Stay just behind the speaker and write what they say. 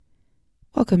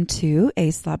Welcome to A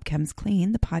Slob Comes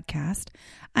Clean, the podcast.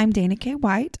 I'm Dana K.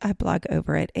 White. I blog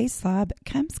over at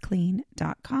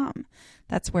aslobcomesclean.com.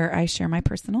 That's where I share my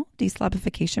personal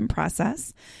deslobification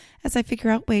process as I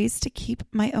figure out ways to keep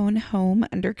my own home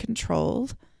under control.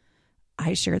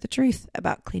 I share the truth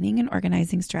about cleaning and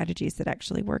organizing strategies that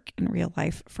actually work in real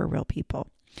life for real people.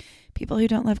 People who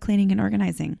don't love cleaning and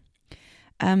organizing.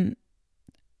 I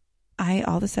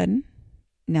all of a sudden,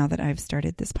 now that I've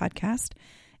started this podcast,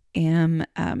 am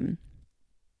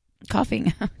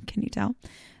coughing. Can you tell?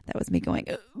 That was me going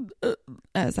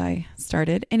as I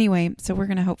started. Anyway, so we're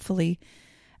going to hopefully,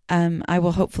 I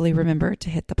will hopefully remember to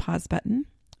hit the pause button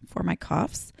for my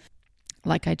coughs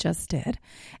like I just did.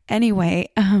 Anyway,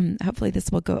 hopefully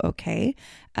this will go okay.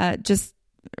 Just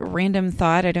random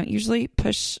thought. I don't usually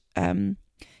push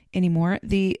anymore.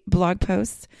 The blog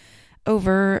posts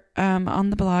over on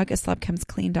the blog,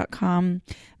 aslobcomesclean.com.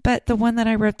 But the one that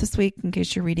I wrote this week, in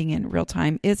case you're reading in real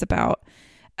time, is about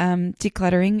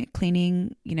decluttering,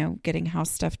 cleaning, getting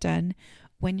house stuff done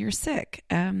when you're sick,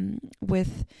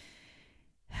 with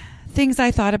things I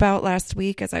thought about last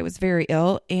week as I was very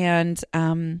ill, and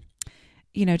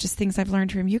just things I've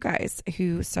learned from you guys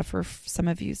who suffer,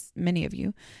 many of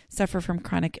you suffer from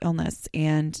chronic illness,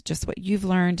 and just what you've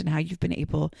learned and how you've been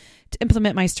able to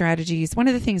implement my strategies. One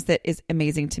of the things that is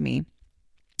amazing to me,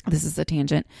 this is a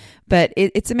tangent, but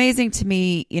it's amazing to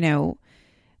me,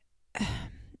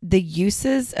 the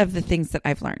uses of the things that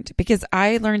I've learned, because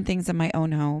I learned things in my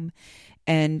own home,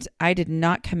 and I did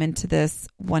not come into this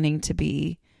wanting to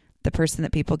be the person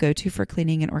that people go to for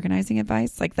cleaning and organizing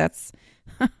advice. Like that's...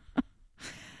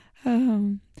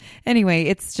 Anyway,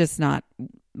 it's just not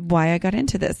why I got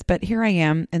into this, but here I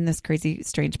am in this crazy,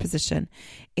 strange position.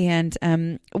 And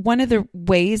one of the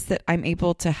ways that I'm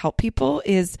able to help people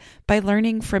is by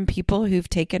learning from people who've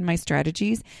taken my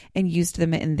strategies and used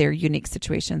them in their unique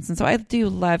situations. And so I do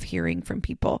love hearing from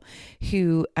people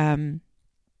who have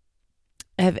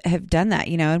done that,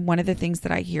 and one of the things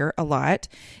that I hear a lot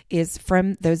is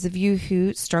from those of you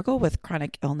who struggle with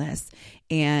chronic illness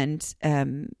and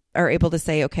are able to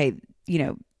say, okay,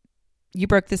 you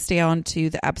broke this down to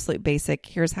the absolute basic.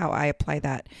 Here's how I apply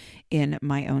that in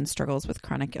my own struggles with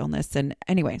chronic illness. And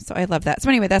anyway, so I love that. So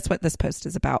anyway, that's what this post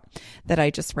is about that I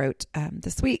just wrote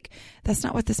this week. That's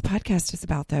not what this podcast is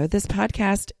about, though. This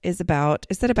podcast is about,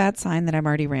 is that a bad sign that I'm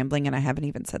already rambling and I haven't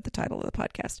even said the title of the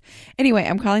podcast? Anyway,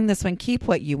 I'm calling this one Keep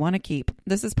What You Want to Keep.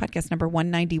 This is podcast number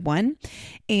 191.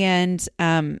 And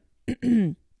I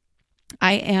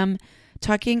am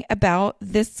talking about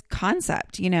this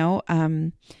concept,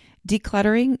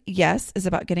 decluttering, yes, is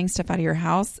about getting stuff out of your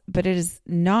house, but it is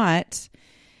not,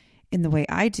 in the way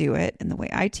I do it, in the way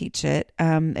I teach it,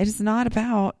 it is not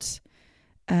about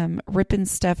ripping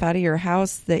stuff out of your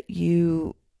house that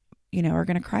you are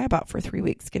going to cry about for 3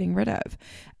 weeks getting rid of.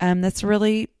 That's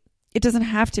really, it doesn't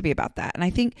have to be about that. And I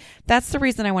think that's the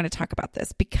reason I want to talk about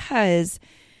this, because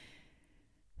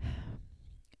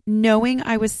knowing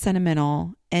I was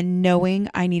sentimental and knowing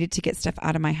I needed to get stuff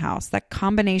out of my house, that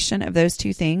combination of those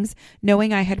two things,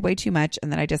 knowing I had way too much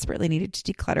and that I desperately needed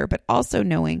to declutter, but also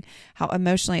knowing how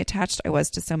emotionally attached I was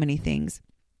to so many things,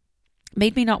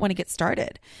 made me not want to get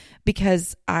started,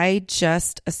 because I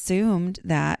just assumed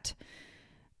that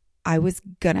I was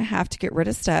going to have to get rid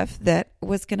of stuff that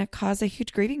was going to cause a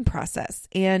huge grieving process.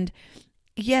 And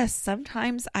yes,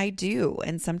 sometimes I do,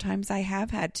 and sometimes I have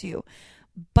had to,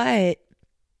 but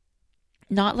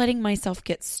not letting myself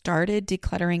get started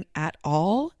decluttering at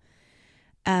all,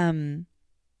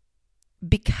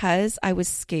 because I was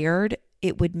scared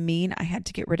it would mean I had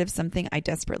to get rid of something I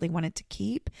desperately wanted to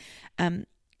keep,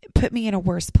 put me in a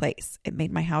worse place. It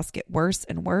made my house get worse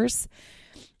and worse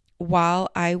while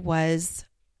I was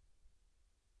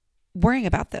worrying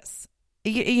about this.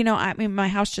 My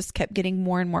house just kept getting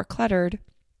more and more cluttered.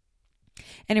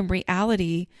 And in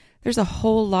reality, there's a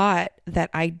whole lot that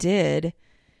I did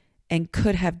and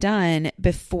could have done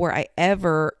before I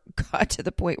ever got to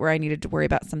the point where I needed to worry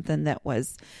about something that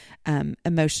was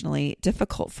emotionally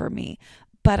difficult for me.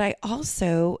 But I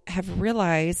also have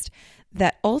realized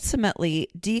that ultimately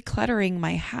decluttering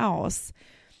my house,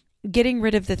 getting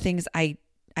rid of the things I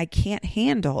can't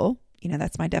handle,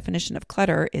 that's my definition of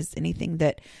clutter, is anything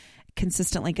that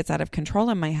consistently gets out of control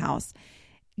in my house.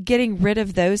 Getting rid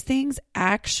of those things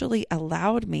actually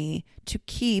allowed me to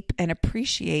keep and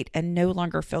appreciate and no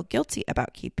longer feel guilty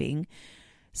about keeping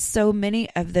so many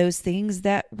of those things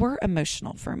that were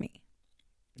emotional for me.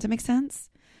 Does that make sense?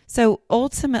 So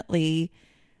ultimately,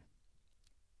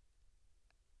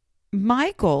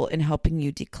 my goal in helping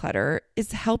you declutter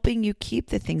is helping you keep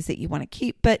the things that you want to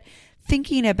keep, but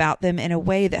thinking about them in a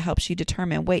way that helps you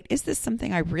determine, wait, is this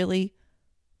something I really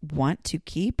want to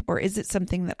keep? Or is it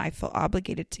something that I feel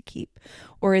obligated to keep?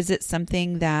 Or is it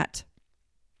something that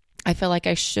I feel like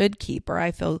I should keep, or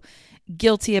I feel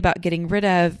guilty about getting rid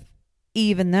of,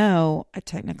 even though I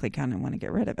technically kind of want to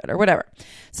get rid of it or whatever.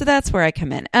 So that's where I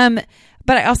come in.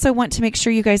 But I also want to make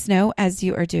sure you guys know, as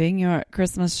you are doing your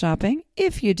Christmas shopping,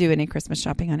 if you do any Christmas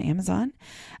shopping on Amazon,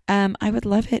 I would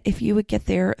love it if you would get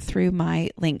there through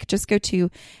my link. Just go to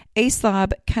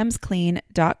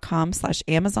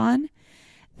aslobcomesclean.com/Amazon.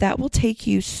 That will take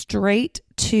you straight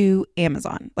to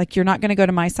Amazon. Like, you're not going to go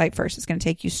to my site first. It's going to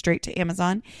take you straight to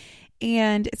Amazon,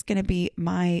 and it's going to be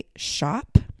my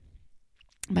shop,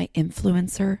 my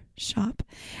influencer shop.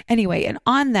 Anyway, and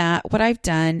on that, what I've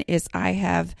done is I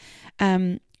have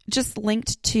just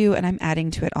linked to, and I'm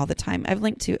adding to it all the time. I've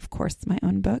linked to, of course, my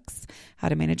own books, How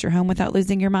to Manage Your Home Without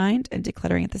Losing Your Mind and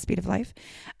Decluttering at the Speed of Life.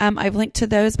 I've linked to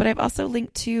those, but I've also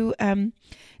linked to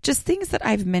just things that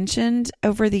I've mentioned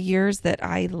over the years that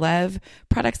I love,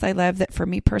 products I love that for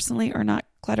me personally are not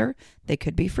clutter. They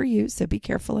could be for you, so be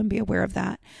careful and be aware of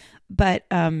that. But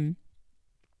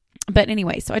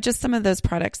anyway, so I just, some of those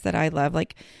products that I love,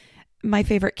 like my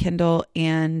favorite Kindle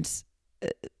and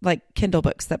like Kindle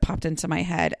books that popped into my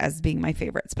head as being my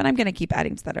favorites, but I'm going to keep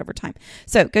adding to that over time.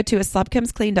 So go to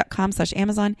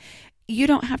aslobcomesclean.com/Amazon. You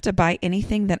don't have to buy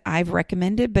anything that I've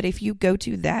recommended, but if you go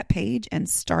to that page and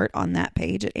start on that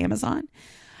page at Amazon,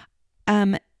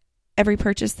 every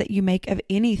purchase that you make of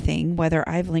anything, whether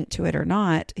I've linked to it or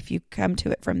not, if you come to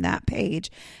it from that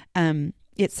page,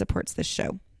 it supports this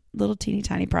show. Little teeny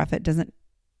tiny profit doesn't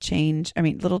change. I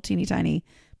mean, little teeny tiny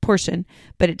portion,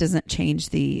 but it doesn't change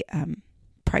the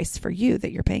price for you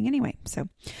that you're paying anyway. So,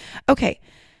 okay.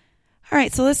 All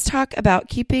right. So let's talk about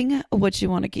keeping what you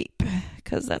want to keep,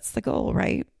 because that's the goal,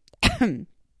 right?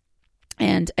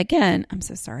 And again, I'm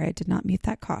so sorry. I did not mute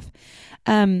that cough.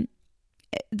 The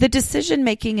decision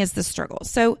making is the struggle.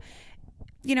 So,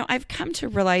 I've come to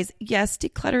realize, yes,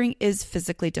 decluttering is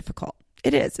physically difficult.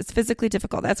 It is. It's physically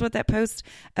difficult. That's what that post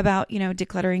about,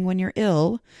 decluttering when you're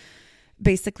ill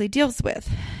basically deals with.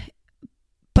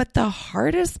 But the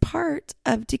hardest part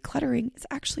of decluttering is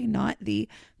actually not the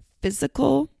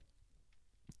physical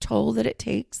toll that it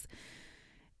takes,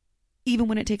 even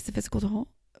when it takes a physical toll,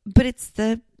 but it's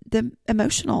the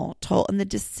emotional toll and the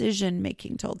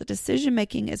decision-making toll. The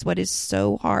decision-making is what is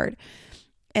so hard.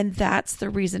 And that's the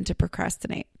reason to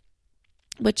procrastinate,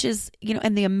 which is,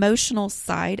 and the emotional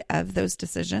side of those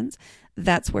decisions,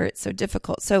 that's where it's so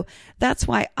difficult. So that's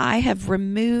why I have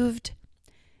removed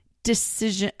I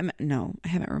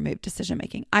haven't removed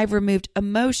decision-making. I've removed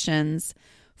emotions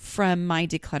from my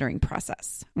decluttering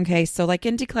process. Okay. So like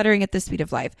in Decluttering at the Speed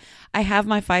of Life, I have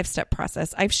my 5-step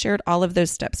process. I've shared all of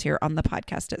those steps here on the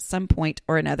podcast at some point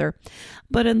or another,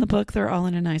 but in the book, they're all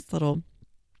in a nice little,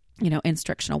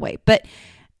 instructional way. But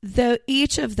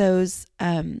each of those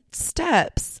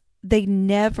steps, they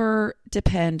never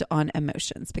depend on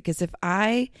emotions, because if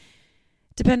I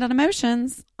depend on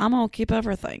emotions, I'm going to keep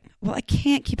everything. Well, I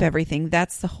can't keep everything.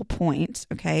 That's the whole point.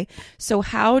 Okay. So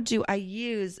how do I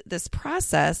use this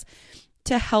process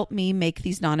to help me make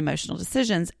these non-emotional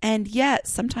decisions? And yet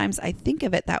sometimes I think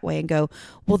of it that way and go,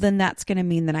 well, then that's going to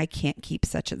mean that I can't keep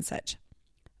such and such.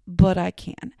 But I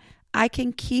can. I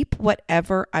can keep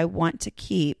whatever I want to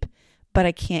keep, but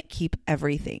I can't keep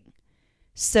everything.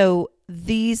 So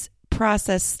these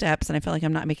process steps, and I feel like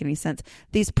I'm not making any sense,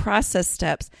 these process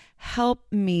steps help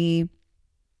me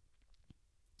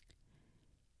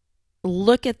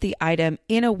look at the item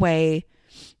in a way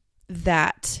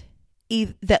that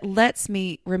lets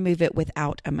me remove it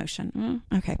without emotion.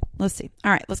 Okay, let's see.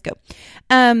 All right, let's go.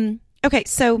 Okay,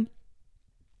 so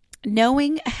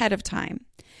knowing ahead of time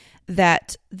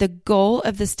that the goal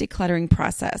of this decluttering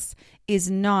process is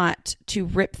not to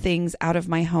rip things out of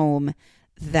my home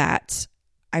that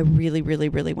I really, really,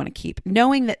 really want to keep.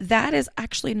 Knowing that that is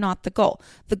actually not the goal.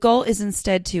 The goal is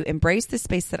instead to embrace the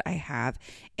space that I have,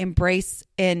 embrace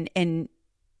and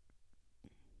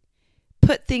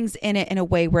put things in it in a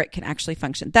way where it can actually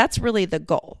function. That's really the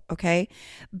goal, okay?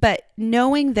 But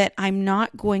knowing that I'm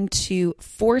not going to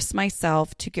force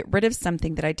myself to get rid of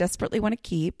something that I desperately want to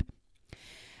keep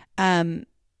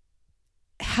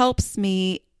helps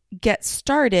me get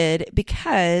started,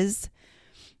 because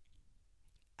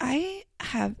I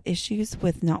have issues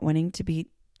with not wanting to be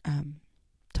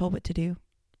told what to do.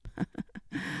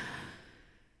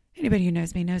 Anybody who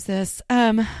knows me knows this.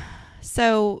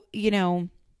 So, I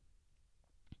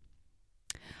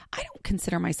don't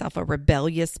consider myself a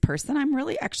rebellious person. I'm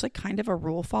really actually kind of a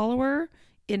rule follower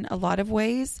in a lot of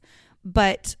ways.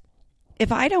 But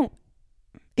if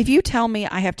you tell me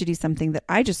I have to do something that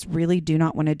I just really do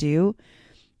not want to do,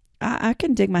 I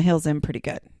can dig my heels in pretty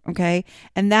good. Okay.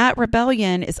 And that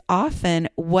rebellion is often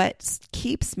what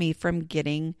keeps me from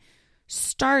getting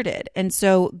started. And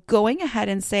so going ahead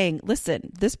and saying,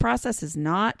 listen, this process is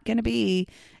not going to be,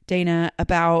 Dana,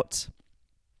 about,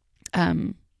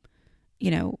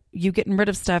 you getting rid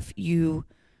of stuff you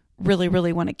really,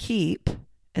 really want to keep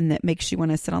and that makes you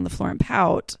want to sit on the floor and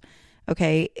pout.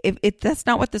 Okay. If that's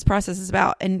not what this process is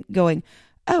about, and going,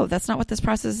 oh, that's not what this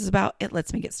process is about, it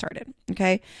lets me get started.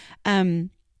 Okay. A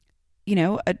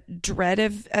dread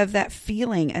of that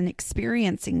feeling and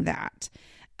experiencing that.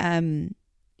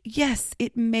 Yes,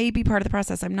 it may be part of the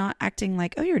process. I'm not acting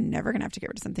like, oh, you're never going to have to get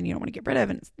rid of something you don't want to get rid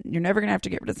of. And you're never going to have to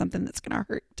get rid of something that's going to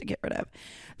hurt to get rid of.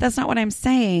 That's not what I'm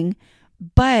saying.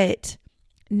 But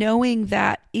knowing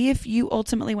that if you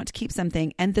ultimately want to keep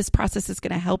something, and this process is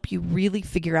going to help you really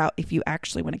figure out if you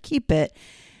actually want to keep it,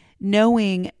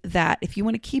 knowing that if you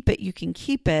want to keep it, you can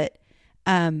keep it,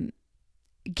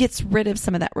 gets rid of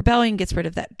some of that rebellion, gets rid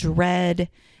of that dread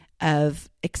of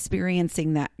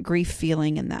experiencing that grief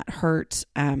feeling and that hurt.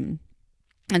 And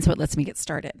so it lets me get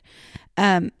started.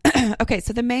 Okay,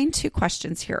 so the main two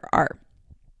questions here are,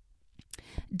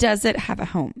 does it have a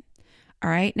home? All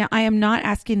right. Now, I am not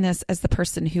asking this as the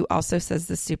person who also says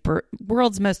the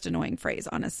world's most annoying phrase,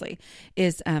 honestly,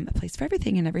 is a place for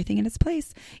everything and everything in its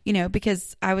place,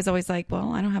 because I was always like,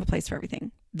 well, I don't have a place for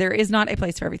everything. There is not a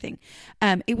place for everything.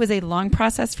 It was a long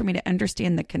process for me to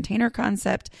understand the container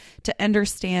concept, to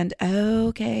understand,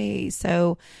 okay,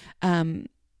 so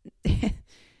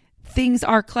things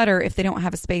are clutter if they don't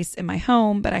have a space in my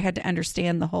home, but I had to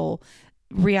understand the whole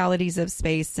realities of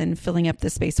space and filling up the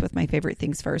space with my favorite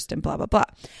things first and blah, blah, blah.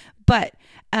 But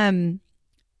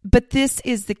this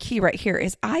is the key right here,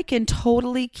 is I can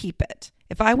totally keep it.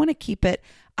 If I want to keep it,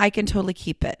 I can totally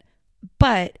keep it,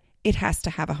 but it has to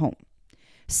have a home.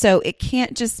 So it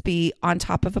can't just be on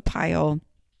top of a pile,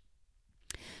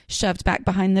 shoved back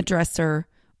behind the dresser,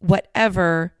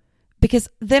 whatever, because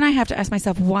then I have to ask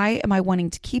myself, why am I wanting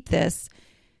to keep this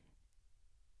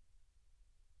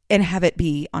and have it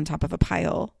be on top of a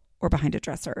pile or behind a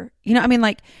dresser?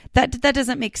 That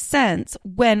doesn't make sense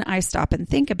when I stop and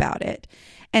think about it.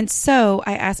 And so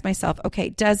I ask myself, okay,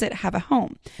 does it have a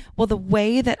home? Well, the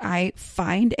way that I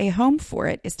find a home for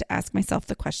it is to ask myself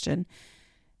the first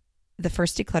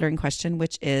decluttering question,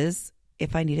 which is,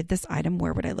 if I needed this item,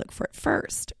 where would I look for it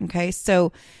first? Okay.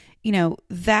 So,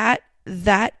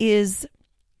 that is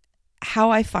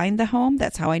how I find the home.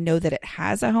 That's how I know that it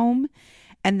has a home.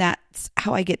 And that's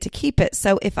how I get to keep it.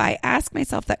 So if I ask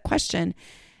myself that question,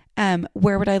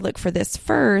 where would I look for this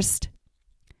first?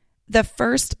 The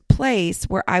first place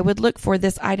where I would look for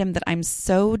this item that I'm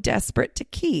so desperate to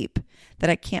keep that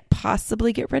I can't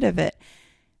possibly get rid of it,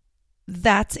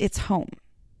 that's its home.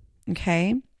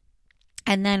 Okay.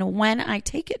 And then when I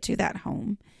take it to that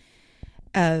home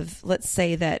let's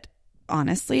say that,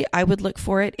 honestly, I would look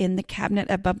for it in the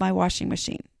cabinet above my washing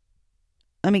machine.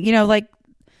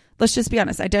 Let's just be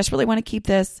honest. I desperately want to keep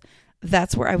this.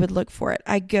 That's where I would look for it.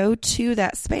 I go to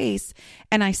that space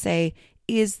and I say,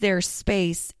 is there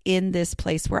space in this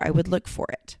place where I would look for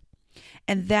it?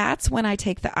 And that's when I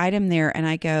take the item there and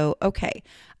I go, okay,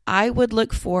 I would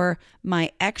look for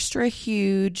my extra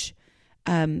huge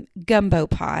gumbo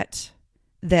pot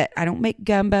that I don't make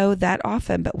gumbo that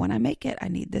often, but when I make it, I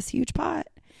need this huge pot.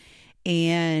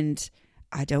 And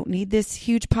I don't need this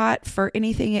huge pot for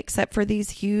anything except for these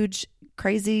huge,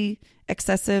 crazy,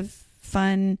 excessive,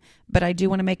 fun, but I do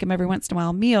want to make them every once in a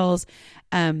while meals.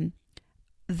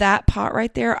 That pot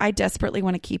right there, I desperately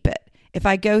want to keep it. If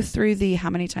I go through how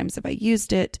many times have I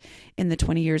used it in the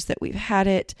 20 years that we've had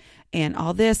it and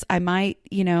all this, I might,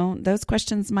 those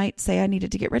questions might say I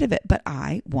needed to get rid of it, but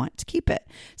I want to keep it.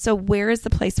 So where is the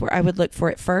place where I would look for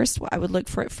it first? Well, I would look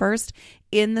for it first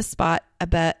in the spot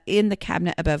in the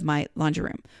cabinet above my laundry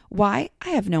room. Why?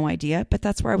 I have no idea, but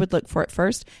that's where I would look for it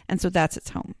first. And so that's its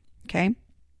home. Okay.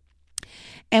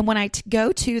 And when I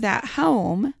go to that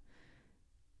home,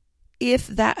 if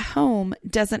that home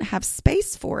doesn't have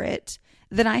space for it,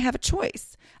 then I have a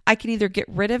choice. I can either get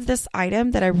rid of this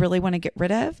item that I really want to get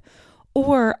rid of,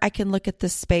 or I can look at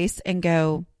this space and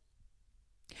go,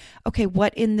 okay,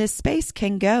 what in this space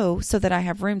can go so that I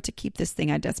have room to keep this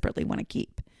thing I desperately want to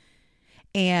keep?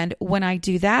 And when I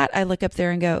do that, I look up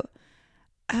there and go,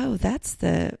 oh, that's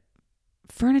the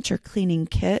furniture cleaning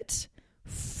kit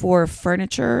for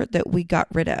furniture that we got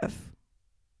rid of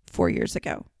 4 years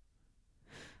ago.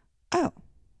 Oh,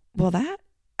 well, that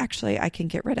actually I can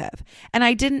get rid of. And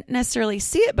I didn't necessarily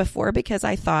see it before because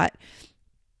I thought,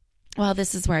 well,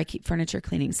 this is where I keep furniture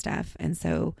cleaning stuff. And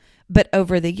so, but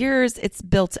over the years, it's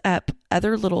built up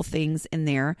other little things in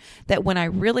there that when I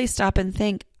really stop and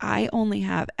think, I only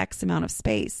have X amount of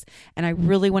space and I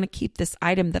really want to keep this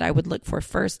item that I would look for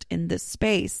first in this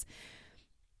space,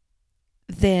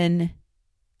 then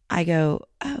I go,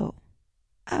 oh,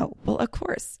 well, of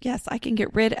course, yes, I can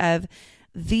get rid of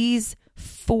these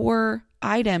 4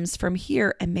 items from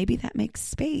here, and maybe that makes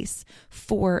space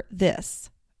for this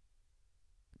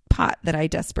pot that I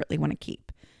desperately want to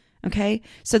keep. Okay.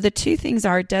 So the 2 things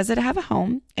are, does it have a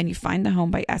home? And you find the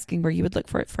home by asking where you would look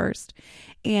for it first.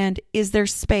 And is there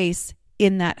space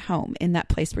in that home, in that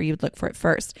place where you would look for it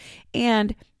first?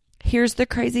 And here's the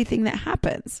crazy thing that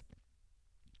happens.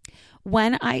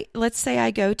 When let's say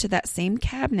I go to that same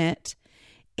cabinet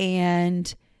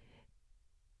and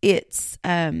it's,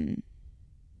 I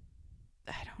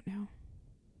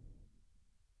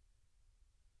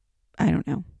don't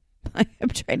know. I'm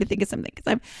trying to think of something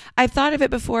because I've thought of it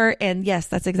before, and yes,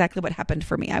 that's exactly what happened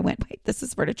for me. I went, wait, this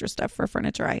is furniture stuff for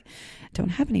furniture I don't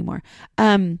have anymore.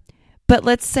 But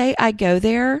let's say I go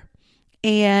there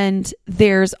and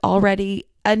there's already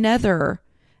another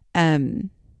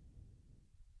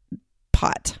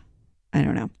pot. I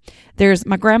don't know. There's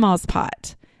my grandma's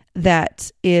pot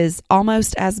that is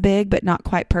almost as big, but not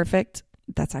quite perfect.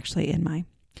 That's actually in my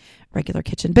regular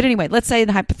kitchen. But anyway, let's say in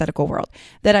the hypothetical world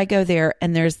that I go there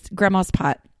and there's grandma's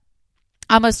pot,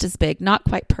 almost as big, not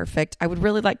quite perfect. I would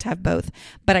really like to have both,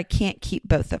 but I can't keep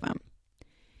both of them.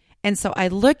 And so I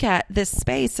look at this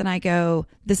space and I go,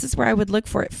 this is where I would look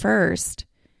for it first,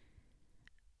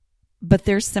 but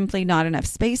there's simply not enough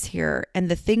space here. And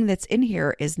the thing that's in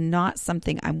here is not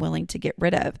something I'm willing to get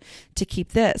rid of to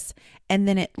keep this. And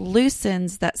then it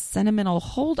loosens that sentimental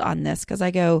hold on this because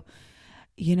I go,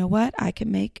 you know what? I can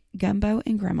make gumbo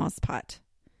in grandma's pot.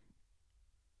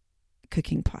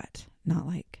 Cooking pot. Not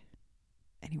like,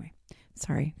 anyway,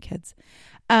 sorry, kids.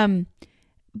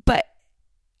 But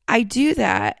I do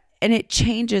that and it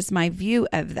changes my view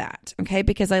of that. Okay.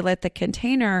 Because I let the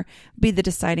container be the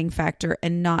deciding factor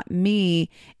and not me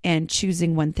and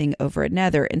choosing one thing over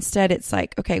another. Instead, it's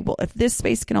like, okay, well, if this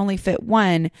space can only fit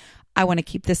one, I want to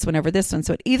keep this one over this one.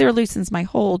 So it either loosens my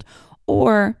hold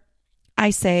or I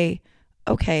say,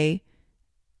 okay,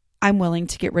 I'm willing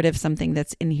to get rid of something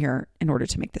that's in here in order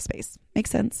to make the space. Make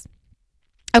sense?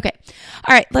 Okay.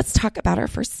 All right. Let's talk about our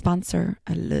first sponsor.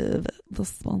 I love the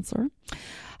sponsor.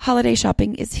 Holiday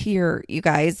shopping is here, you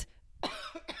guys.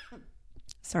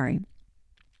 Sorry.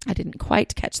 I didn't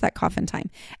quite catch that cough in time.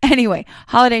 Anyway,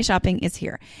 holiday shopping is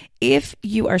here. If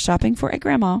you are shopping for a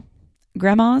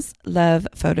grandmas love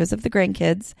photos of the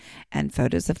grandkids, and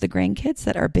photos of the grandkids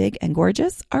that are big and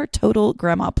gorgeous are total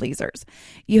grandma pleasers.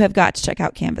 You have got to check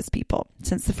out Canvas People.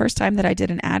 Since the first time that I did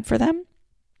an ad for them,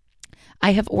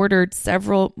 I have ordered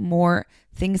several more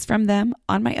things from them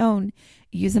on my own,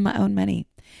 using my own money.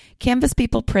 Canvas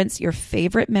People prints your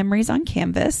favorite memories on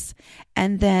canvas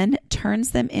and then turns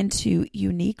them into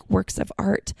unique works of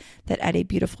art that add a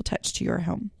beautiful touch to your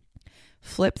home.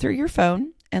 Flip through your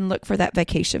phone and look for that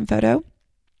vacation photo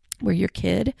where your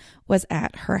kid was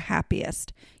at her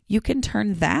happiest. You can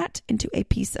turn that into a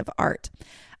piece of art.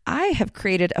 I have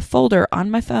created a folder on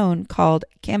my phone called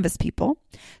Canvas People.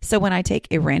 So when I take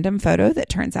a random photo that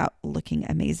turns out looking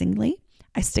amazingly,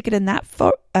 I stick it in that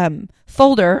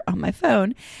folder on my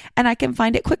phone, and I can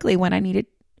find it quickly when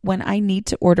I need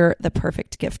to order the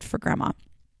perfect gift for grandma.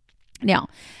 Now,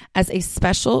 as a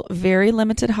special, very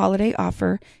limited holiday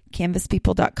offer,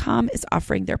 canvaspeople.com is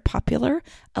offering their popular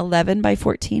 11 by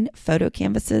 14 photo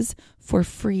canvases for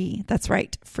free. That's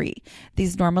right, free.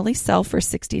 These normally sell for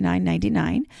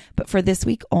 $69.99, but for this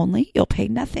week only, you'll pay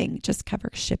nothing. Just cover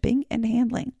shipping and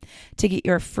handling. To get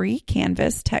your free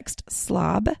canvas, text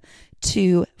SLOB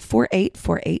to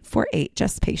 484848.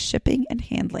 Just pay shipping and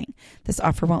handling. This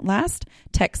offer won't last.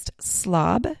 Text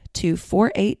SLOB to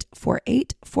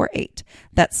 484848.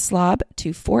 That's SLOB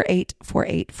to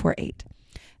 484848.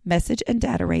 Message and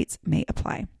data rates may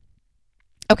apply.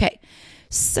 Okay,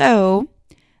 so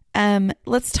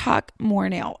let's talk more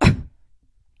now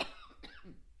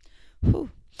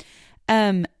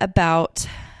about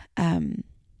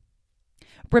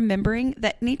remembering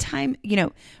that anytime,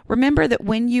 remember that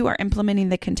when you are implementing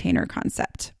the container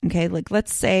concept, okay, like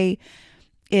let's say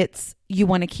it's you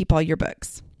want to keep all your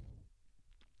books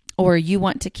or you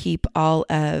want to keep all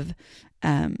of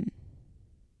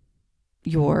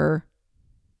your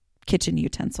kitchen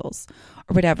utensils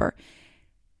or whatever.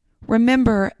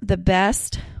 Remember, the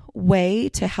best way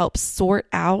to help sort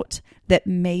out that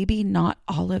maybe not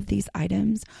all of these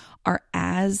items are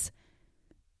as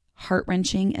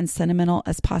heart-wrenching and sentimental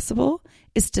as possible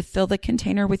is to fill the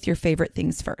container with your favorite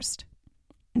things first.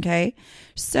 Okay?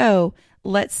 So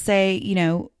let's say,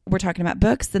 we're talking about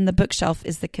books, then the bookshelf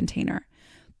is the container.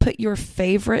 Put your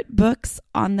favorite books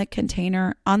on the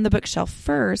container, on the bookshelf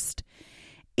first,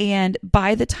 and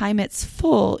by the time it's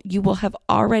full, you will have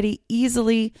already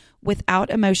easily, without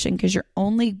emotion, because you're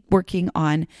only working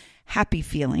on happy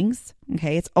feelings.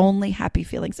 Okay, it's only happy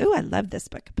feelings. Oh, I love this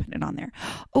book. I put it on there.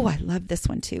 Oh, I love this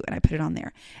one too. And I put it on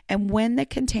there. And when the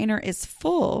container is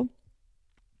full,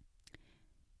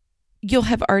 you'll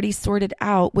have already sorted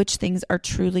out which things are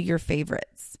truly your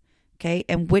favorites. Okay,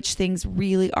 and which things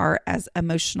really are as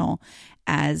emotional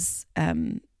as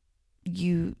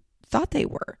you thought they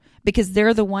were, because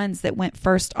they're the ones that went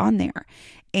first on there.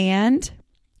 And,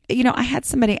 I had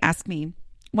somebody ask me,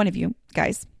 one of you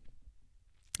guys,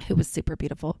 who was super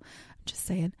beautiful, I'm just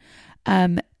saying,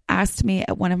 asked me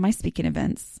at one of my speaking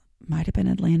events, might have been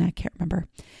Atlanta, I can't remember,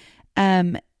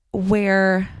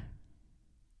 where,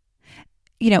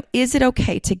 is it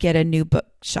okay to get a new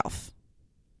bookshelf?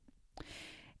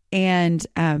 And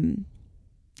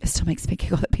it still makes me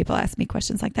giggle that people ask me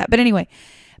questions like that. But anyway,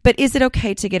 is it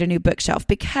okay to get a new bookshelf?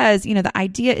 Because, the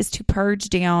idea is to purge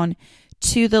down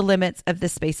to the limits of the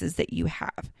spaces that you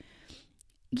have.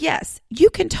 Yes, you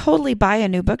can totally buy a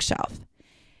new bookshelf.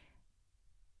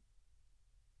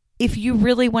 If you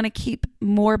really want to keep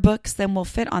more books than will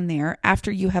fit on there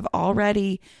after you have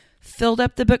already filled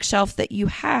up the bookshelf that you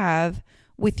have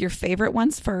with your favorite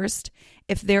ones first,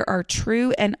 if there are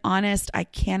true and honest, I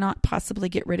cannot possibly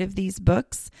get rid of these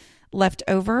books left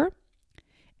over,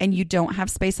 and you don't have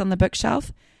space on the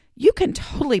bookshelf, you can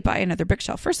totally buy another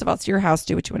bookshelf. First of all, it's your house.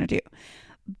 Do what you want to do.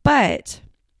 But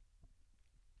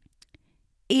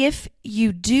if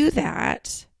you do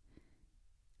that,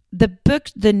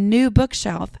 the new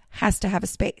bookshelf has to have a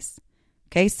space.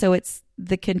 Okay, so it's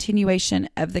the continuation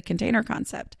of the container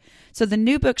concept. So the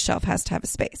new bookshelf has to have a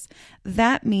space.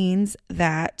 That means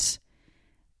that,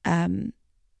 I'm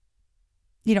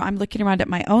looking around at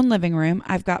my own living room.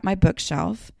 I've got my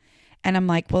bookshelf, and I'm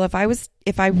like, well,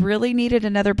 if I really needed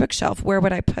another bookshelf, where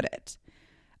would I put it?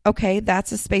 Okay,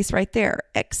 that's a space right there,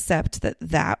 except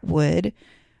that would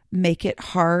make it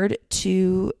hard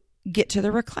to get to the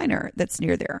recliner that's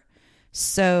near there.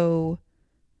 So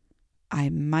I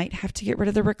might have to get rid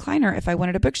of the recliner if I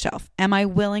wanted a bookshelf. Am I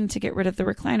willing to get rid of the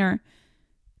recliner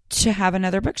to have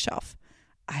another bookshelf?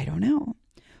 I don't know.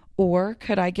 Or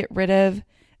could I get rid of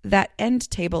that end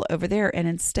table over there and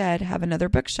instead have another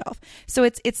bookshelf? So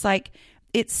it's like,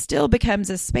 it still becomes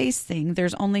a space thing.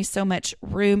 There's only so much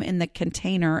room in the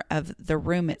container of the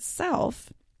room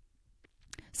itself,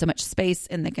 so much space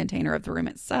in the container of the room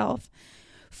itself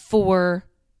for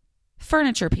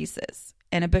furniture pieces.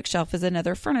 And a bookshelf is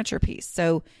another furniture piece.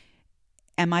 So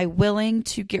am I willing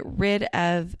to get rid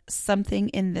of something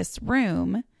in this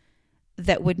room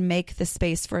that would make the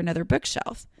space for another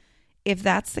bookshelf? If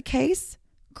that's the case,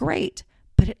 great.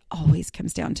 But it always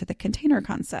comes down to the container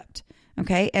concept.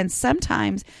 Okay. And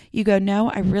sometimes you go, no,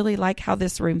 I really like how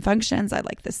this room functions. I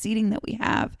like the seating that we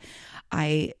have.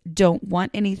 I don't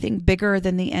want anything bigger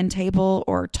than the end table,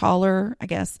 or taller, I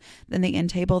guess, than the end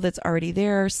table that's already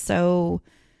there. So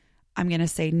I'm going to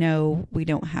say, no, we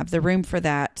don't have the room for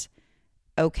that.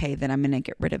 Okay, then I'm going to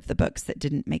get rid of the books that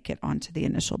didn't make it onto the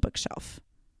initial bookshelf.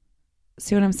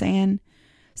 See what I'm saying?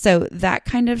 So that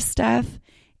kind of stuff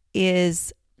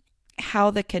is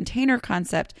how the container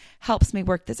concept helps me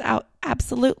work this out.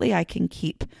 Absolutely, I can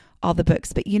keep all the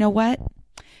books. But you know what?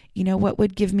 You know what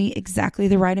would give me exactly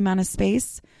the right amount of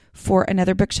space for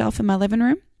another bookshelf in my living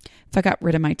room? If I got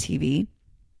rid of my TV.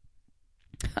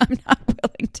 I'm not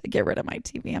willing to get rid of my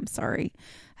TV. I'm sorry.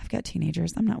 I've got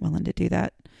teenagers. I'm not willing to do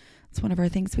that. It's one of our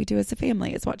things we do as a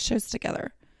family, is watch shows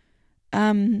together.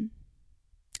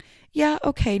 Yeah,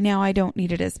 okay, now I don't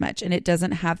need it as much, and it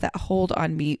doesn't have that hold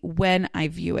on me when I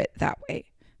view it that way.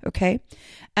 Okay?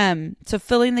 So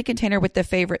filling the container with the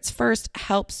favorites first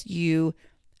helps you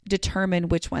determine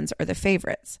which ones are the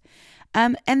favorites.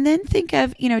 And then think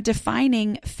of,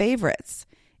 defining favorites.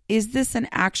 Is this an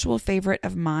actual favorite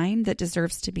of mine that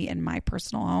deserves to be in my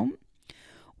personal home?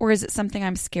 Or is it something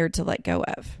I'm scared to let go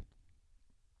of?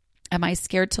 Am I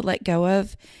scared to let go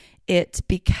of it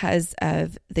because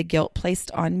of the guilt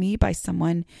placed on me by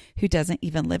someone who doesn't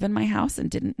even live in my house and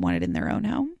didn't want it in their own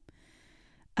home?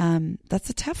 That's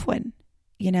a tough one,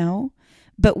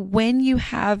 But when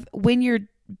you're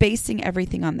basing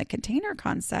everything on the container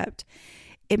concept,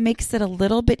 it makes it a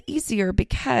little bit easier,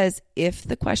 because if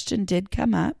the question did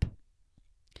come up,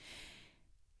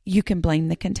 you can blame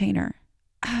the container.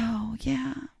 Oh,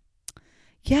 yeah.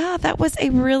 Yeah, that was a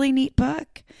really neat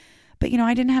book, but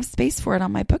I didn't have space for it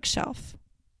on my bookshelf.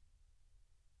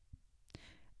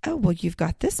 Oh, well, you've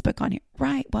got this book on here.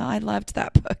 Right. Well, I loved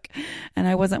that book and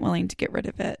I wasn't willing to get rid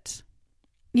of it.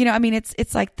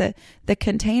 It's like the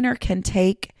container can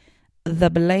take the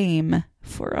blame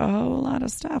for a whole lot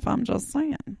of stuff. I'm just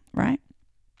saying, right?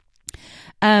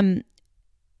 I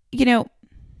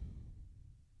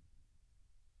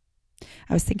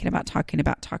was thinking about talking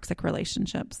about toxic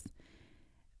relationships,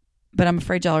 but I'm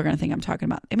afraid y'all are going to think I'm talking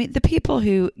about, the people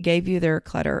who gave you their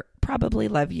clutter probably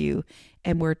love you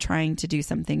and were trying to do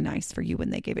something nice for you when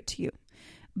they gave it to you.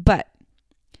 But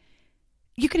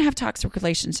you can have toxic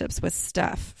relationships with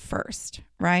stuff first,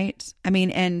 right?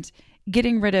 And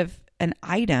getting rid of an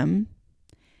item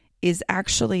is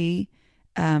actually,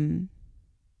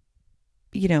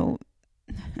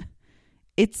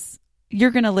 you're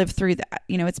going to live through that.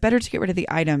 It's better to get rid of the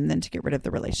item than to get rid of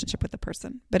the relationship with the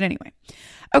person. But anyway,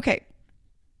 okay.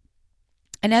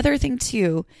 Another thing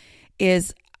too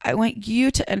is I want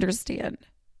you to understand.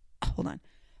 Hold on.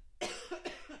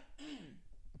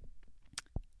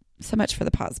 So much for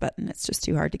the pause button. It's just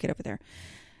too hard to get over there.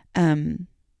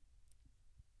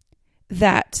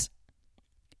 That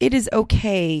it is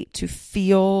okay to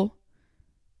feel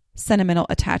sentimental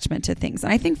attachment to things.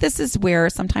 And I think this is where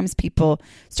sometimes people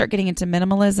start getting into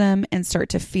minimalism and start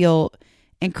to feel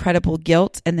incredible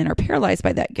guilt and then are paralyzed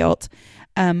by that guilt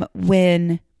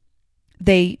when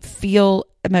they feel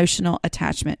emotional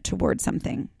attachment towards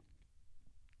something.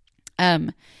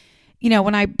 When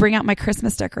I bring out my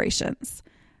Christmas decorations,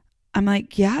 I'm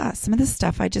like, yeah, some of this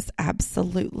stuff I just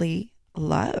absolutely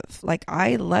love. Like,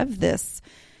 I love this,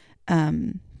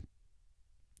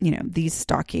 these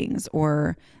stockings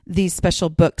or these special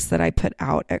books that I put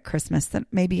out at Christmas that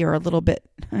maybe are a little bit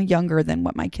younger than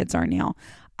what my kids are now.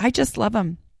 I just love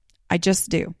them. I just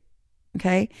do.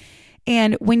 Okay.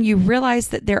 And when you realize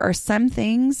that there are some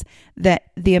things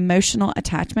that the emotional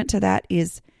attachment to that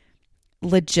is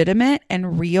legitimate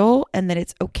and real, and that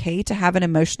it's okay to have an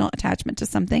emotional attachment to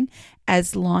something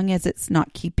as long as it's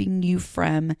not keeping you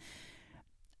from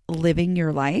living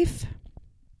your life.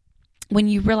 When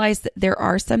you realize that there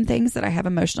are some things that I have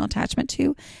emotional attachment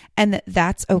to and that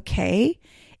that's okay,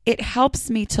 it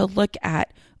helps me to look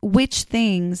at which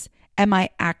things am I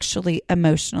actually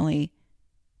emotionally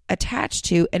attached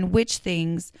to and which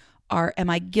things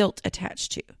am I guilt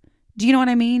attached to. Do you know what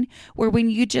I mean? Where when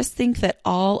you just think that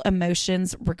all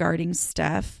emotions regarding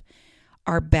stuff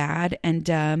are bad and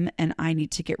dumb and I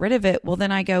need to get rid of it, well,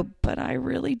 then I go, but I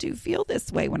really do feel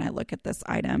this way when I look at this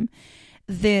item.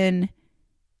 Then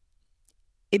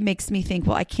it makes me think,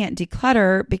 well, I can't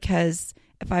declutter because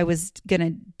if I was going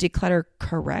to declutter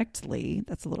correctly,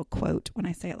 that's a little quote when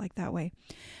I say it like that way.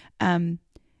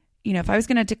 If I was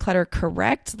going to declutter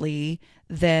correctly,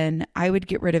 then I would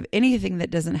get rid of anything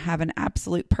that doesn't have an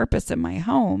absolute purpose in my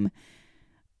home.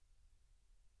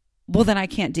 Well, then I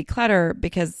can't declutter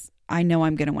because I know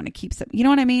I'm going to want to keep some. You know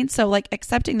what I mean? So like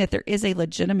accepting that there is a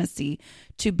legitimacy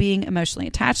to being emotionally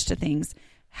attached to things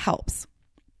helps.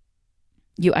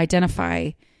 You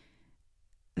identify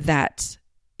that,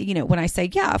 when I say,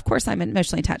 yeah, of course I'm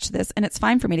emotionally attached to this and it's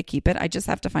fine for me to keep it. I just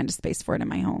have to find a space for it in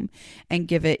my home and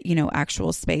give it,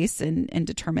 actual space and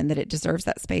determine that it deserves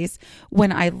that space.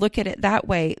 When I look at it that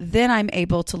way, then I'm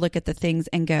able to look at the things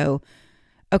and go,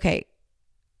 okay,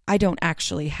 I don't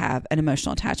actually have an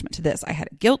emotional attachment to this. I had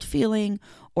a guilt feeling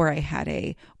or I had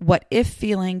a what if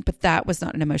feeling, but that was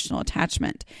not an emotional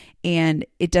attachment. And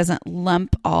it doesn't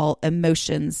lump all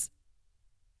emotions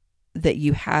that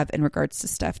you have in regards to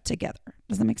stuff together.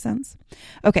 Does that make sense?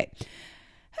 Okay.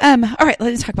 All right.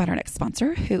 Let's talk about our next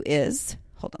sponsor, who is,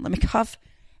 hold on, let me cough.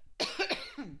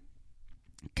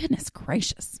 Goodness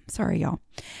gracious. Sorry, y'all.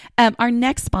 Our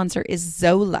next sponsor is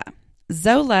Zola.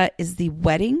 Zola is the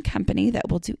wedding company that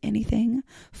will do anything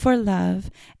for love,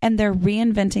 and they're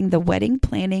reinventing the wedding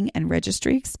planning and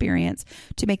registry experience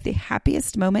to make the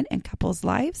happiest moment in couples'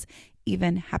 lives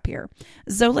even happier.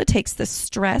 Zola takes the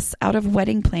stress out of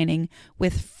wedding planning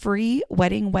with free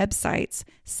wedding websites,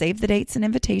 save the dates and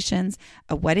invitations,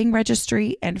 a wedding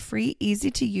registry, and free,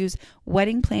 easy-to-use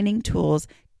wedding planning tools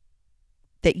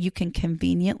that you can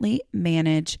conveniently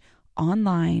manage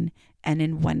online and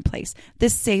in one place.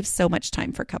 This saves so much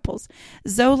time for couples.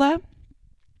 Zola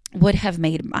would have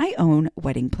made my own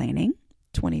wedding planning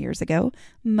 20 years ago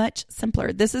much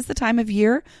simpler. This is the time of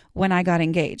year when I got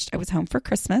engaged. I was home for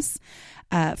Christmas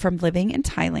from living in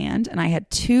Thailand, and I had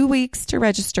 2 weeks to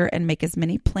register and make as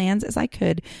many plans as I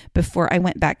could before I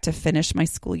went back to finish my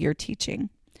school year teaching.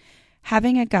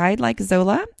 Having a guide like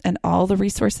Zola and all the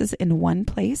resources in one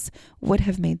place would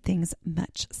have made things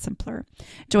much simpler.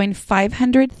 Join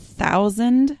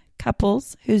 500,000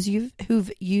 couples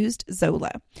who've used Zola.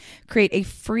 Create a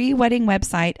free wedding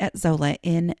website at Zola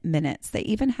in minutes. They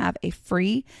even have a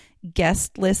free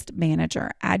guest list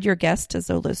manager. Add your guests to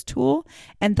Zola's tool,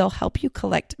 and they'll help you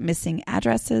collect missing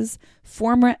addresses,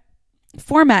 format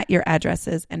your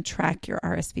addresses, and track your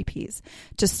RSVPs.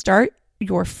 To start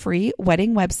your free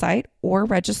wedding website or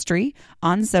registry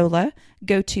on Zola,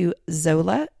 go to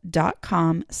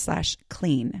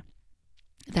zola.com/clean.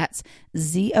 That's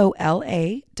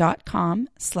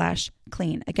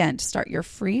ZOLA.com/clean. Again, to start your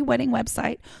free wedding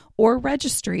website or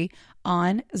registry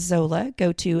on Zola,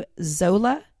 go to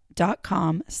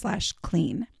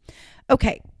zola.com/clean.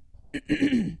 Okay.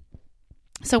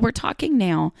 So we're talking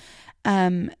now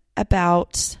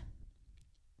about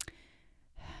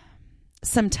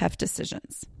some tough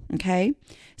decisions. Okay.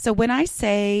 So when I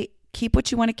say keep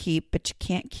what you want to keep, but you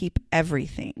can't keep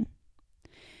everything.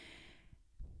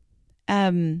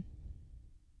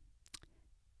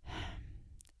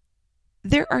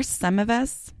 There are some of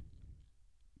us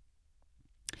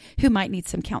who might need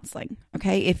some counseling.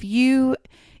 Okay. If I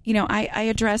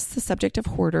address the subject of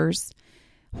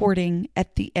hoarding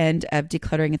at the end of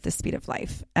Decluttering at the Speed of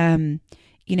Life. I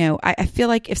feel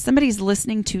like if somebody's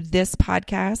listening to this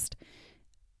podcast,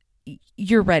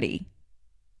 you're ready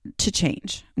to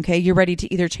change. Okay. You're ready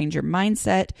to either change your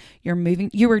mindset,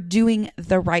 you are doing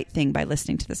the right thing by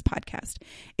listening to this podcast.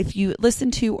 If you listen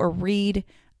to or read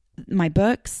my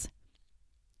books,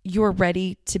 you're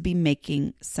ready to be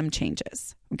making some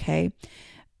changes. Okay.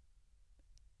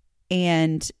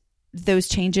 And those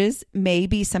changes may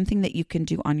be something that you can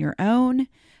do on your own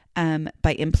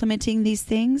by implementing these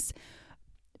things.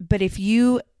 But if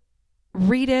you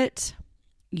read it,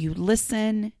 you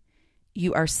listen,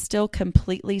 you are still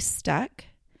completely stuck,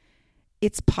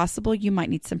 it's possible you might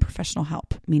need some professional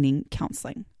help, meaning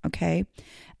counseling. Okay.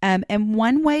 And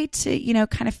one way to,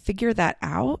 kind of figure that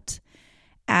out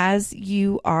as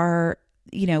you are,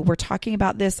 we're talking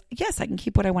about this. Yes, I can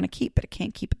keep what I want to keep, but I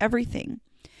can't keep everything.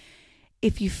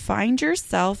 If you find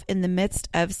yourself in the midst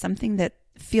of something that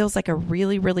feels like a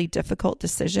really, really difficult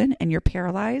decision and you're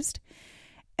paralyzed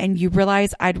and you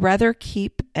realize I'd rather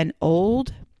keep an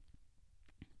old,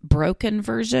 broken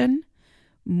version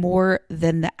more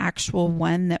than the actual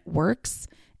one that works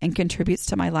and contributes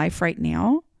to my life right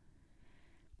now,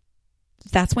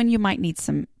 that's when you might need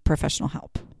some professional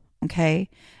help. Okay.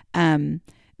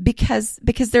 Because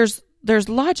there's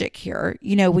logic here,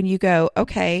 when you go,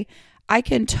 okay, I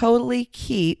can totally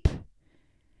keep,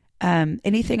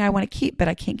 anything I want to keep, but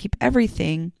I can't keep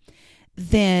everything.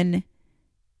 Then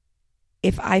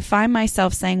if I find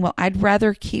myself saying, well, I'd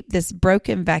rather keep this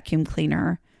broken vacuum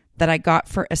cleaner that I got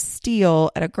for a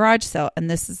steal at a garage sale. And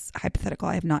this is hypothetical.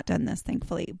 I have not done this,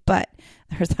 thankfully, but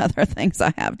there's other things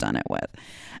I have done it with.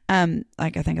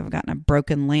 Like I think I've gotten a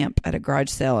broken lamp at a garage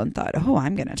sale and thought, oh,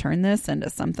 I'm going to turn this into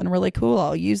something really cool.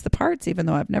 I'll use the parts, even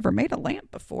though I've never made a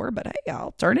lamp before, but hey,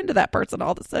 I'll turn into that person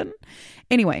all of a sudden.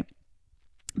 Anyway,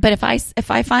 but if I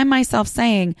find myself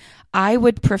saying I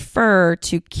would prefer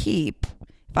to keep,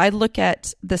 if I look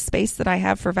at the space that I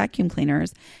have for vacuum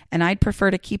cleaners and I'd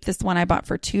prefer to keep this one I bought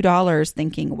for $2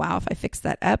 thinking, wow, if I fix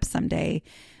that up someday,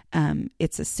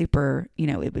 it's a super,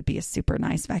 it would be a super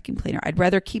nice vacuum cleaner. I'd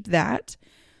rather keep that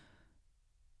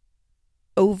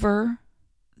over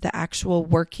the actual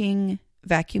working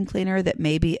vacuum cleaner that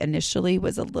maybe initially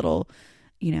was a little,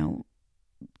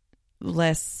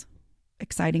 less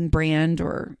exciting brand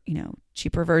or,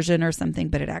 cheaper version or something,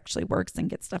 but it actually works and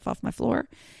gets stuff off my floor.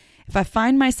 If I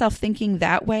find myself thinking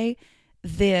that way,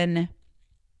 then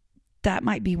that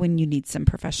might be when you need some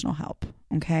professional help.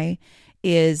 Okay.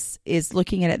 Is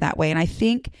looking at it that way. And I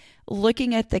think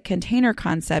looking at the container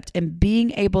concept and being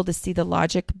able to see the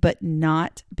logic, but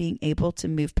not being able to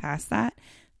move past that,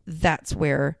 that's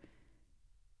where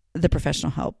the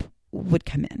professional help would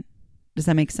come in. Does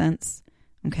that make sense?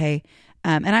 Okay.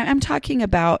 And I'm talking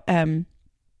about,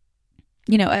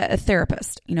 a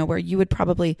therapist, where you would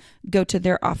probably go to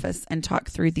their office and talk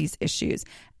through these issues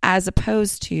as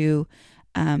opposed to,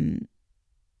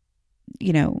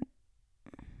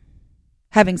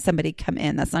 having somebody come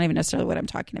in. That's not even necessarily what I'm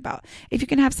talking about. If you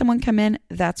can have someone come in,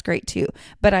 that's great too.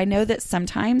 But I know that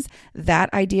sometimes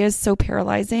that idea is so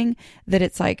paralyzing that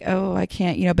it's like, oh, I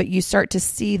can't, but you start to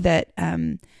see that,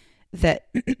 that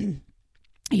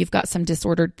you've got some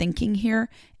disordered thinking here,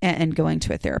 and going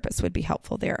to a therapist would be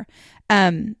helpful there.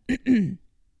 As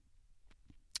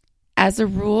a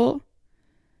rule,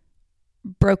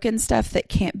 broken stuff that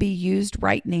can't be used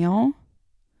right now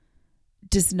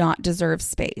does not deserve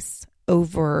space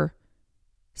over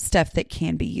stuff that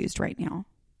can be used right now.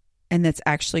 And that's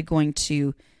actually going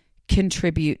to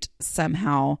contribute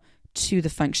somehow to the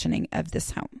functioning of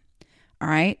this home. All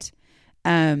right.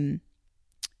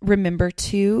 Remember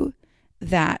too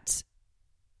that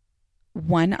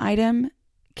one item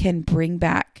can bring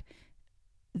back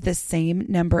the same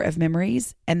number of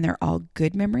memories, and they're all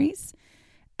good memories,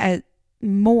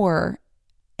 more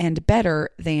and better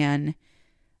than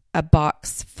a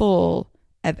box full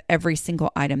of every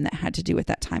single item that had to do with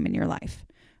that time in your life.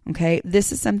 Okay.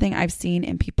 This is something I've seen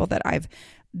in people that I've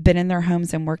been in their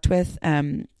homes and worked with.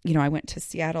 I went to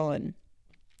Seattle and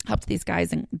helped these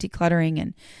guys in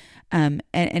decluttering, and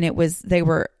they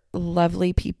were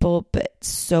lovely people, but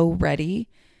so ready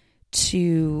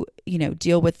to,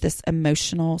 deal with this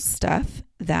emotional stuff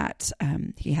that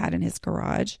he had in his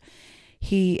garage.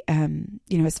 He,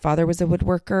 his father was a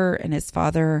woodworker, and his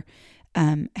father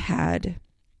had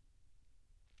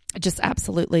just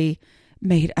absolutely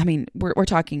made, we're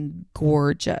talking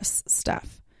gorgeous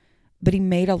stuff, but he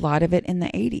made a lot of it in the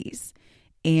 80s.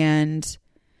 And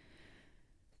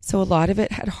so a lot of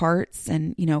it had hearts,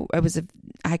 and,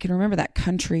 I can remember that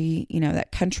country,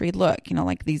 that country look,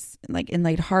 like these like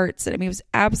inlaid hearts. And it was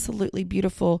absolutely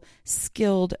beautiful,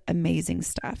 skilled, amazing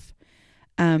stuff.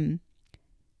 But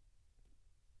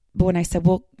when I said,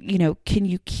 well, can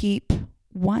you keep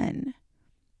one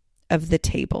of the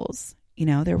tables?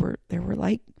 There were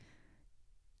like,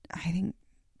 I think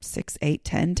 6, 8,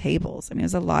 10 tables. It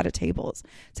was a lot of tables.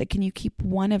 So can you keep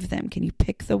one of them? Can you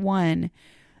pick the one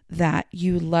that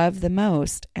you love the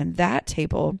most? And that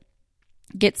table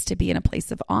gets to be in a place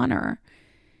of honor.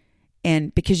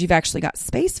 And because you've actually got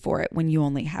space for it when you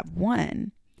only have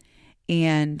one.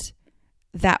 And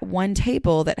that one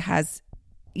table that has,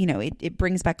 it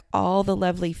brings back all the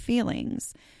lovely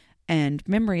feelings and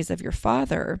memories of your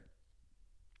father.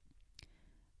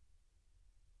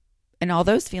 And all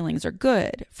those feelings are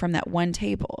good from that one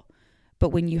table. But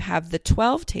when you have the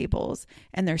 12 tables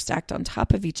and they're stacked on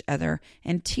top of each other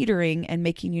and teetering and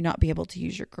making you not be able to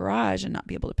use your garage and not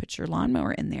be able to put your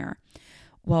lawnmower in there,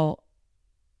 well,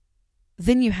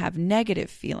 then you have negative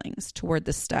feelings toward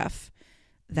the stuff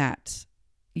that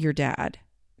your dad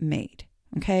made.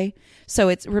 Okay.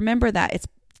 So remember that it's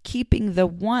keeping the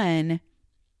one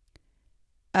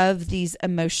of these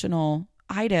emotional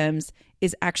items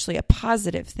is actually a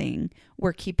positive thing,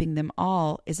 where keeping them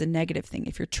all is a negative thing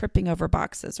if you're tripping over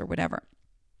boxes or whatever.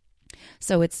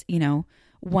 So it's,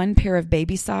 one pair of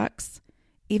baby socks,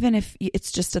 even if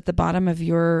it's just at the bottom of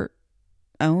your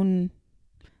own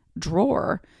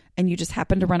drawer and you just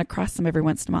happen to run across them every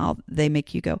once in a while, they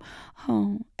make you go,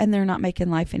 oh, and they're not making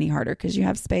life any harder because you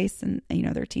have space and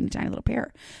they're a teeny tiny little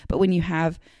pair. But when you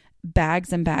have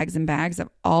bags and bags and bags of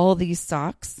all these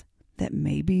socks that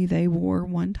maybe they wore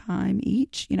one time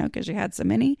each, because you had so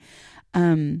many,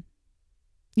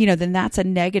 then that's a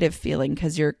negative feeling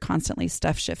because you're constantly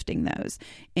stuff shifting those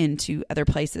into other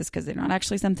places because they're not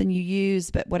actually something you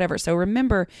use, but whatever. So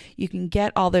remember, you can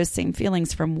get all those same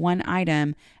feelings from one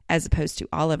item as opposed to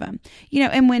all of them.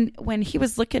 And when he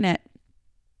was looking at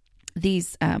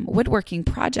these woodworking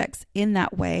projects in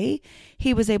that way,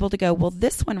 he was able to go, well,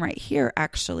 this one right here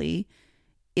actually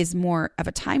is more of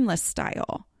a timeless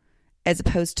style, as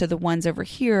opposed to the ones over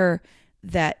here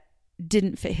that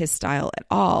didn't fit his style at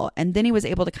all. And then he was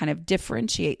able to kind of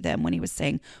differentiate them when he was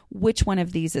saying, which one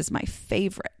of these is my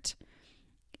favorite?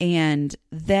 And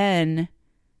then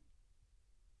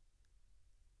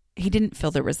he didn't feel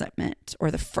the resentment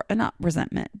or not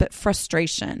resentment, but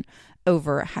frustration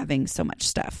over having so much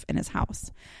stuff in his house.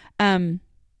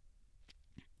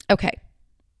 Okay.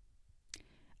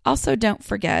 Also, don't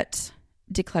forget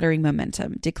decluttering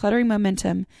momentum. Decluttering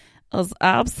momentum is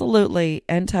absolutely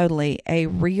and totally a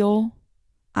real,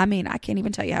 I can't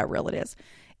even tell you how real it is.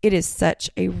 It is such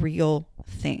a real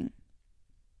thing.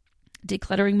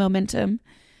 Decluttering momentum.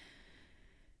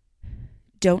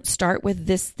 Don't start with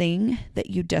this thing that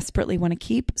you desperately want to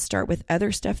keep. Start with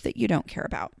other stuff that you don't care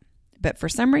about. But for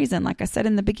some reason, like I said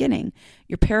in the beginning,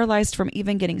 you're paralyzed from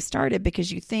even getting started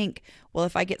because you think, well,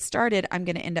 if I get started, I'm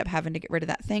going to end up having to get rid of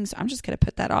that thing. So I'm just going to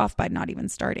put that off by not even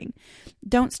starting.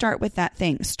 Don't start with that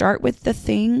thing. Start with the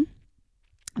things,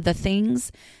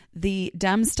 the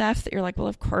dumb stuff that you're like, well,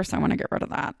 of course I want to get rid of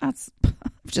that. I've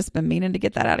just been meaning to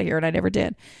get that out of here and I never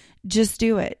did. Just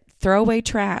do it. Throw away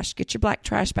trash. Get your black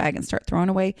trash bag and start throwing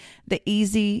away the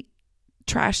easy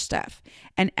trash stuff.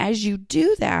 And as you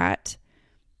do that,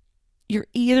 you're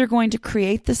either going to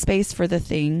create the space for the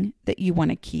thing that you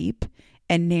want to keep,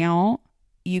 and now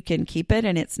you can keep it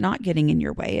and it's not getting in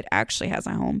your way. It actually has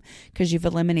a home because you've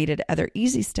eliminated other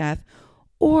easy stuff,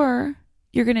 or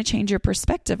you're going to change your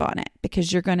perspective on it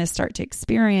because you're going to start to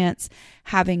experience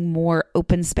having more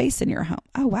open space in your home.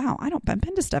 Oh, wow, I don't bump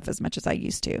into stuff as much as I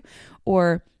used to.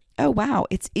 Or, oh, wow,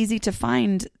 it's easy to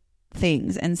find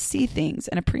things and see things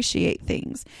and appreciate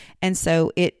things. And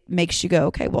so it makes you go,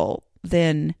 okay, well,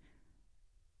 then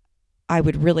I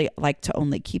would really like to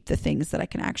only keep the things that I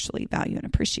can actually value and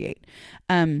appreciate.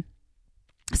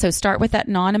 So start with that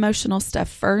non-emotional stuff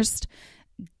first.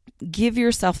 Give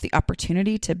yourself the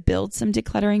opportunity to build some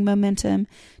decluttering momentum,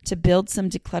 to build some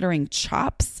decluttering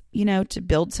chops, to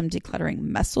build some decluttering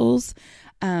muscles,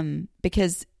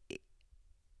 because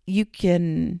you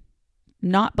can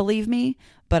not believe me,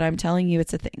 but I'm telling you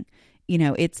it's a thing.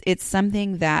 It's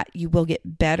something that you will get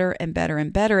better and better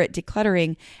and better at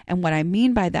decluttering. And what I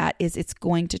mean by that is it's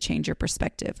going to change your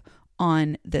perspective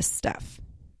on this stuff.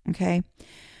 Okay.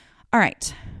 All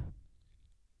right.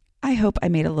 I hope I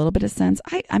made a little bit of sense.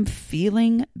 I'm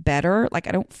feeling better. Like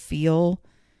I don't feel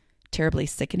terribly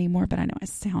sick anymore, but I know I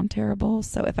sound terrible.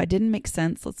 So if I didn't make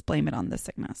sense, let's blame it on the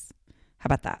sickness. How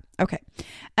about that? Okay.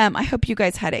 I hope you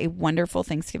guys had a wonderful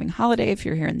Thanksgiving holiday if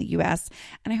you're here in the U.S.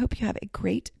 And I hope you have a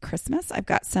great Christmas. I've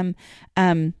got some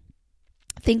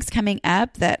things coming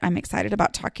up that I'm excited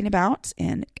about talking about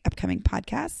in upcoming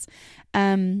podcasts.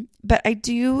 But I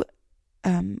do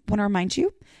want to remind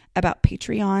you about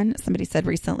Patreon. Somebody said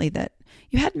recently that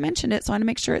you hadn't mentioned it, so I want to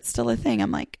make sure it's still a thing.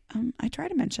 I'm like, I try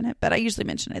to mention it, but I usually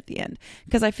mention it at the end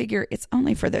because I figure it's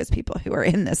only for those people who are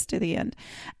in this to the end.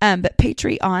 But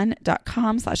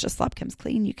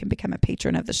patreon.com/aslopcomesclean, you can become a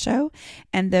patron of the show.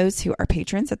 And those who are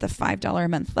patrons at the $5 a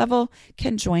month level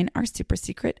can join our super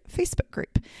secret Facebook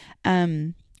group,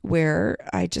 where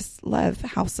I just love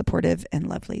how supportive and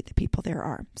lovely the people there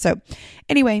are. So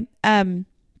anyway,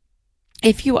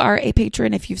 if you are a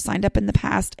patron, if you've signed up in the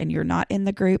past and you're not in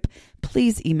the group,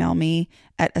 please email me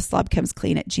at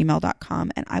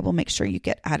aslobcomesclean@gmail.com and I will make sure you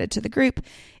get added to the group.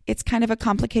 It's kind of a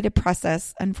complicated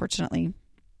process, unfortunately,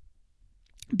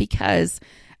 because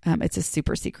it's a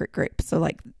super secret group. So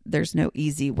there's no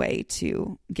easy way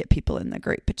to get people in the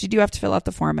group, but you do have to fill out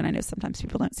the form. And I know sometimes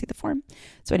people don't see the form.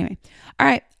 So anyway, all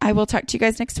right. I will talk to you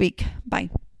guys next week.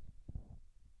 Bye.